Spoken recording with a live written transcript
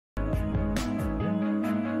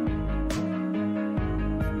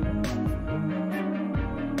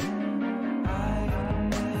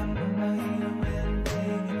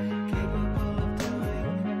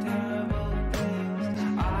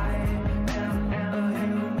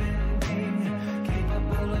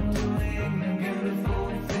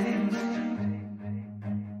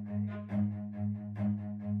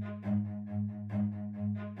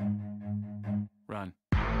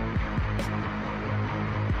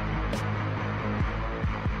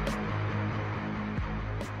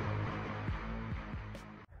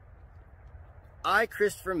I,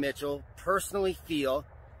 Christopher Mitchell, personally feel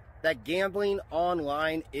that gambling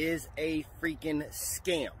online is a freaking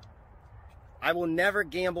scam. I will never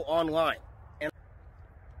gamble online. And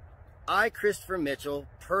I, Christopher Mitchell,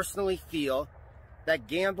 personally feel that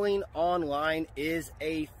gambling online is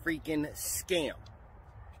a freaking scam.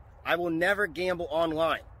 I will never gamble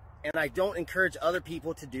online, and I don't encourage other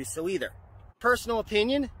people to do so either. Personal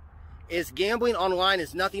opinion is gambling online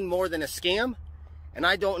is nothing more than a scam, and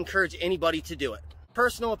I don't encourage anybody to do it.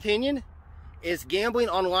 Personal opinion is gambling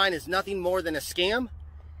online is nothing more than a scam,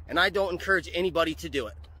 and I don't encourage anybody to do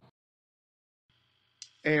it.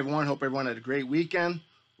 Hey everyone, hope everyone had a great weekend.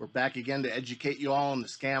 We're back again to educate you all on the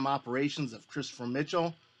scam operations of Christopher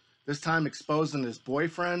Mitchell, this time exposing his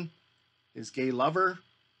boyfriend, his gay lover,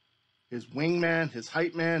 his wingman, his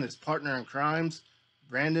hype man, his partner in crimes,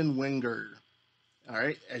 Brandon Wingerter. All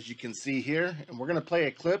right, as you can see here, and we're going to play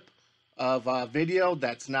a clip of a video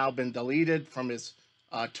that's now been deleted from his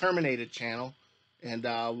terminated channel, and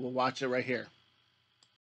we'll watch it right here.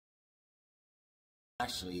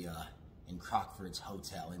 Actually, in Crockford's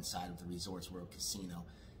hotel inside of the Resorts World Casino,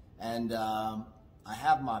 and I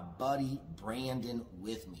have my buddy Brandon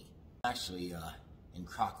with me. Actually, in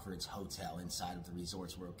Crockford's hotel inside of the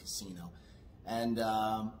Resorts World Casino, and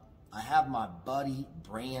I have my buddy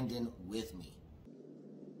Brandon with me.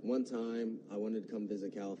 One time I wanted to come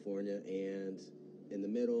visit California, and in the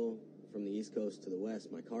middle, from the East Coast to the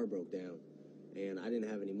West, my car broke down and I didn't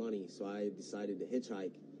have any money, so I decided to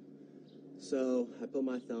hitchhike. So I put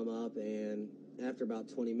my thumb up, and after about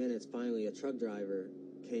 20 minutes, finally a truck driver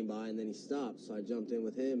came by, and then he stopped. So I jumped in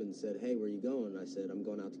with him and said, "Hey, where you going?" I said, "I'm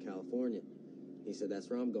going out to California." He said, "That's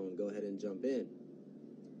where I'm going. Go ahead and jump in."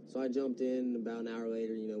 So I jumped in. About an hour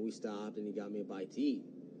later, we stopped, and he got me a bite to eat.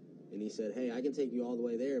 And he said, "Hey, I can take you all the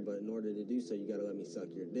way there, but in order to do so, you got to let me suck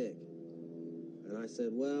your dick." And I said,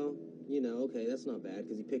 "Well, okay, that's not bad,"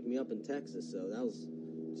 because he picked me up in Texas, so that was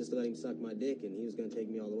just to let him suck my dick, and he was going to take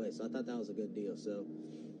me all the way. So I thought that was a good deal. So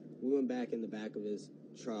we went back in the back of his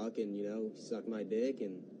truck, and, he sucked my dick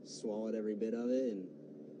and swallowed every bit of it, and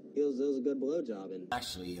it was a good blowjob. And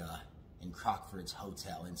actually, in Crockford's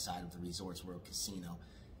hotel inside of the Resorts World Casino,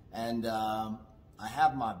 and I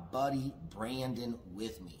have my buddy Brandon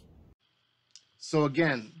with me. So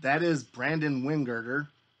again, that is Brandon Wingerter,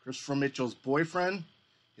 Christopher Mitchell's boyfriend,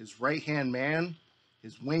 his right-hand man,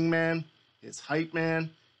 his wingman, his hype man,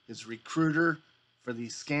 his recruiter for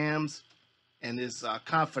these scams, and his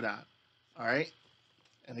confidant. All right.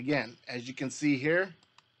 And again, as you can see here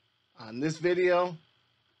on this video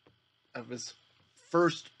of his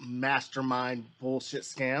first mastermind bullshit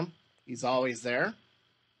scam, he's always there.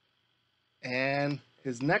 And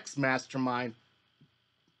his next mastermind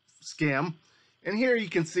scam, and here you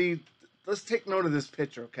can see, let's take note of this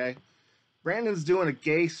picture, okay? Brandon's doing a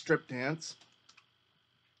gay strip dance.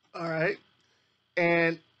 All right.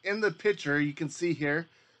 And in the picture, you can see here,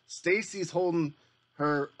 Stacy's holding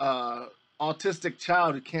her autistic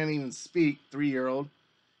child who can't even speak, 3-year-old,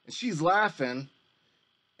 and she's laughing.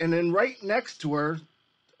 And then right next to her,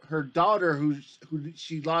 her daughter, who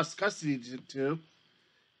she lost custody to,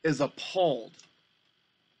 is appalled.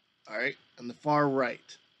 All right, on the far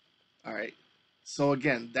right. All right. So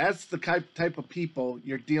again, that's the type of people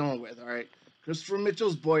you're dealing with. All right, Christopher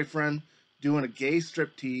Mitchell's boyfriend doing a gay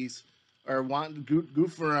striptease, or wanting to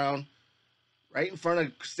goof around right in front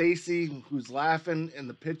of Stacy, who's laughing in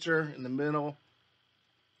the picture in the middle.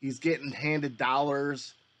 He's getting handed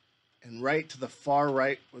dollars, and right to the far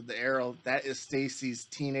right with the arrow, that is Stacy's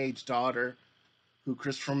teenage daughter, who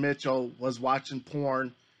Christopher Mitchell was watching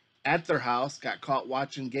porn at their house, got caught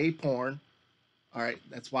watching gay porn. All right,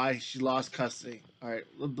 that's why she lost custody. All right,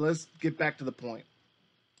 let's get back to the point.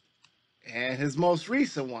 And his most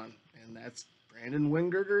recent one, and that's Brandon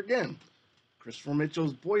Wingerter again, Christopher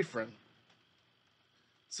Mitchell's boyfriend.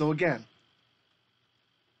 So again,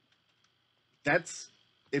 that's,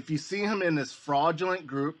 if you see him in this fraudulent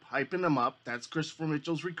group, hyping him up, that's Christopher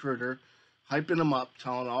Mitchell's recruiter, hyping him up,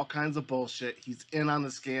 telling all kinds of bullshit. He's in on the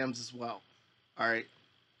scams as well. All right.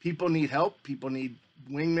 People need help. People need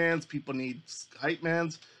wingmans. People need hype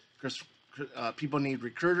mans. People need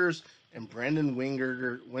recruiters. And Brandon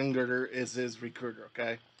Wingerter is his recruiter,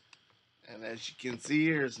 okay? And as you can see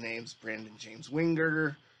here, his name's Brandon James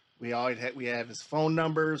Wingerter. We have his phone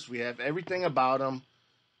numbers. We have everything about him.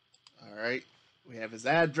 All right. We have his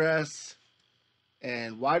address.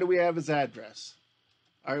 And why do we have his address?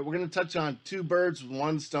 All right, we're going to touch on two birds with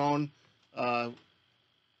one stone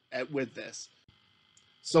with this.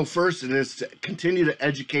 So first, it is to continue to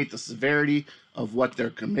educate the severity of what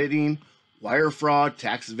they're committing, wire fraud,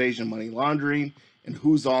 tax evasion, money laundering, and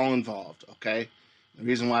who's all involved, okay? The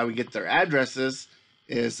reason why we get their addresses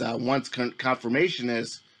is once confirmation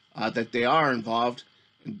is that they are involved,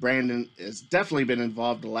 and Brandon has definitely been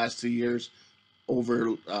involved the last 2 years,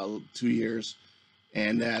 over 2 years,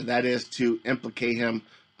 and that is to implicate him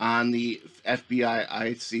on the FBI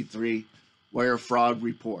IC3 wire fraud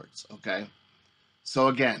reports. Okay, so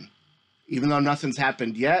again, even though nothing's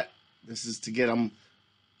happened yet, this is to get him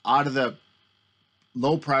out of the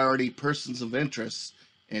low priority persons of interest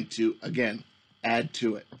and to, again, add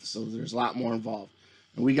to it. So there's a lot more involved.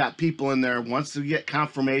 And we got people in there. Once we get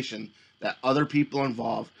confirmation that other people are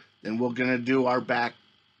involved, then we're going to do our back,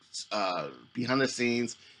 behind the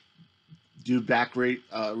scenes, do back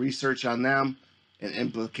research on them and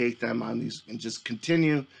implicate them on these, and just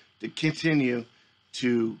continue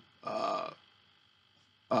to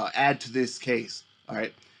add to this case. All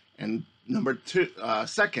right. And number two,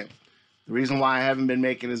 second, the reason why I haven't been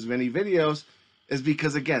making as many videos is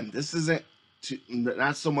because, again, this isn't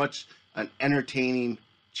not so much an entertaining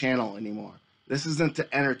channel anymore. This isn't to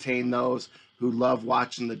entertain those who love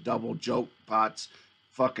watching the double joke pots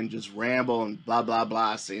fucking just ramble and blah, blah,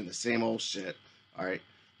 blah, saying the same old shit. All right.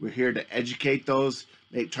 We're here to educate those,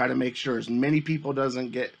 try to make sure as many people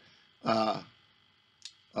doesn't get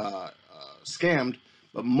scammed,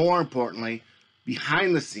 but more importantly,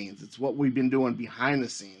 behind the scenes. It's what we've been doing behind the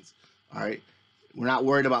scenes. All right. We're not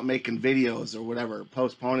worried about making videos or whatever,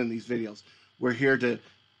 postponing these videos. We're here to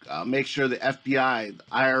make sure the FBI, the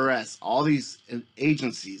IRS, all these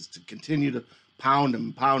agencies to continue to pound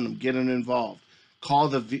them, get them involved. Call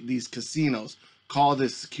these casinos, call the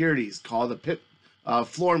securities, call the pit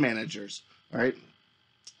floor managers. All right.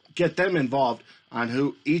 Get them involved on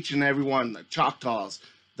who each and every one, the Choctaws,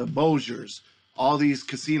 the Bossiers, all these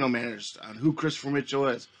casino managers, on who Christopher Mitchell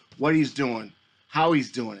is, what he's doing, how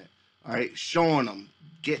he's doing it. All right, showing them,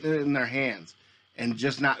 getting it in their hands, and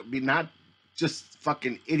just not just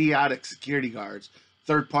fucking idiotic security guards,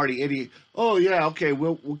 third-party idiot. Oh yeah, okay,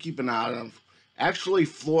 we'll keep an eye on them. Actually,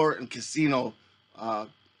 floor and casino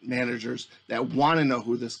managers that want to know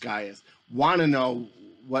who this guy is, want to know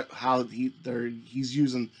how he's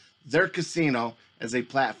using their casino as a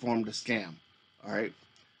platform to scam. All right.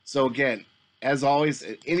 So again, as always,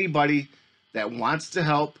 anybody that wants to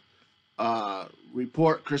help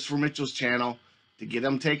report Christopher Mitchell's channel to get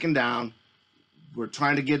him taken down. We're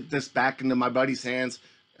trying to get this back into my buddy's hands.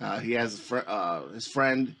 He has his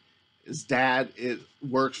friend, his dad. It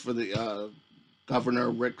works for the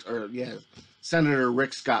Senator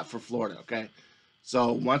Rick Scott for Florida. Okay,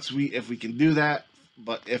 so if we can do that,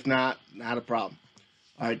 but if not, not a problem.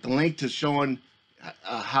 All right, the link to showing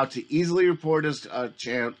how to easily report his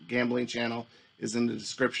gambling channel is in the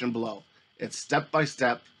description below. It's step by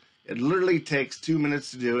step. It literally takes 2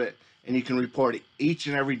 minutes to do it, and you can report it each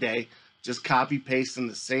and every day. Just copy pasting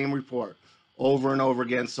the same report over and over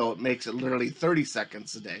again, so it makes it literally 30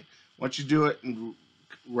 seconds a day. Once you do it and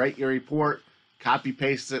write your report, copy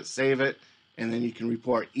paste it, save it, and then you can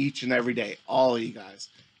report each and every day, all of you guys.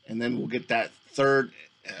 And then we'll get that third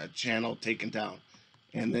channel taken down.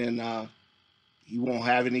 And then you won't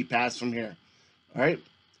have any pass from here. All right?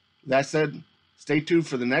 That said, stay tuned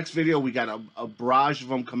for the next video. We got a barrage of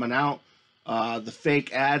them coming out. The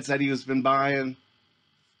fake ads that he has been buying.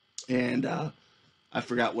 And I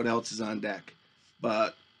forgot what else is on deck.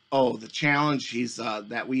 But, the challenge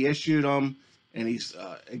that we issued him. And he's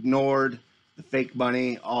ignored the fake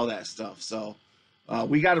money, all that stuff. So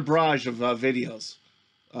we got a barrage of videos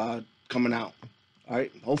coming out. All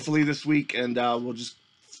right. Hopefully this week. And we'll just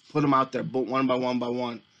put them out there one by one by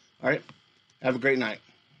one. All right. Have a great night.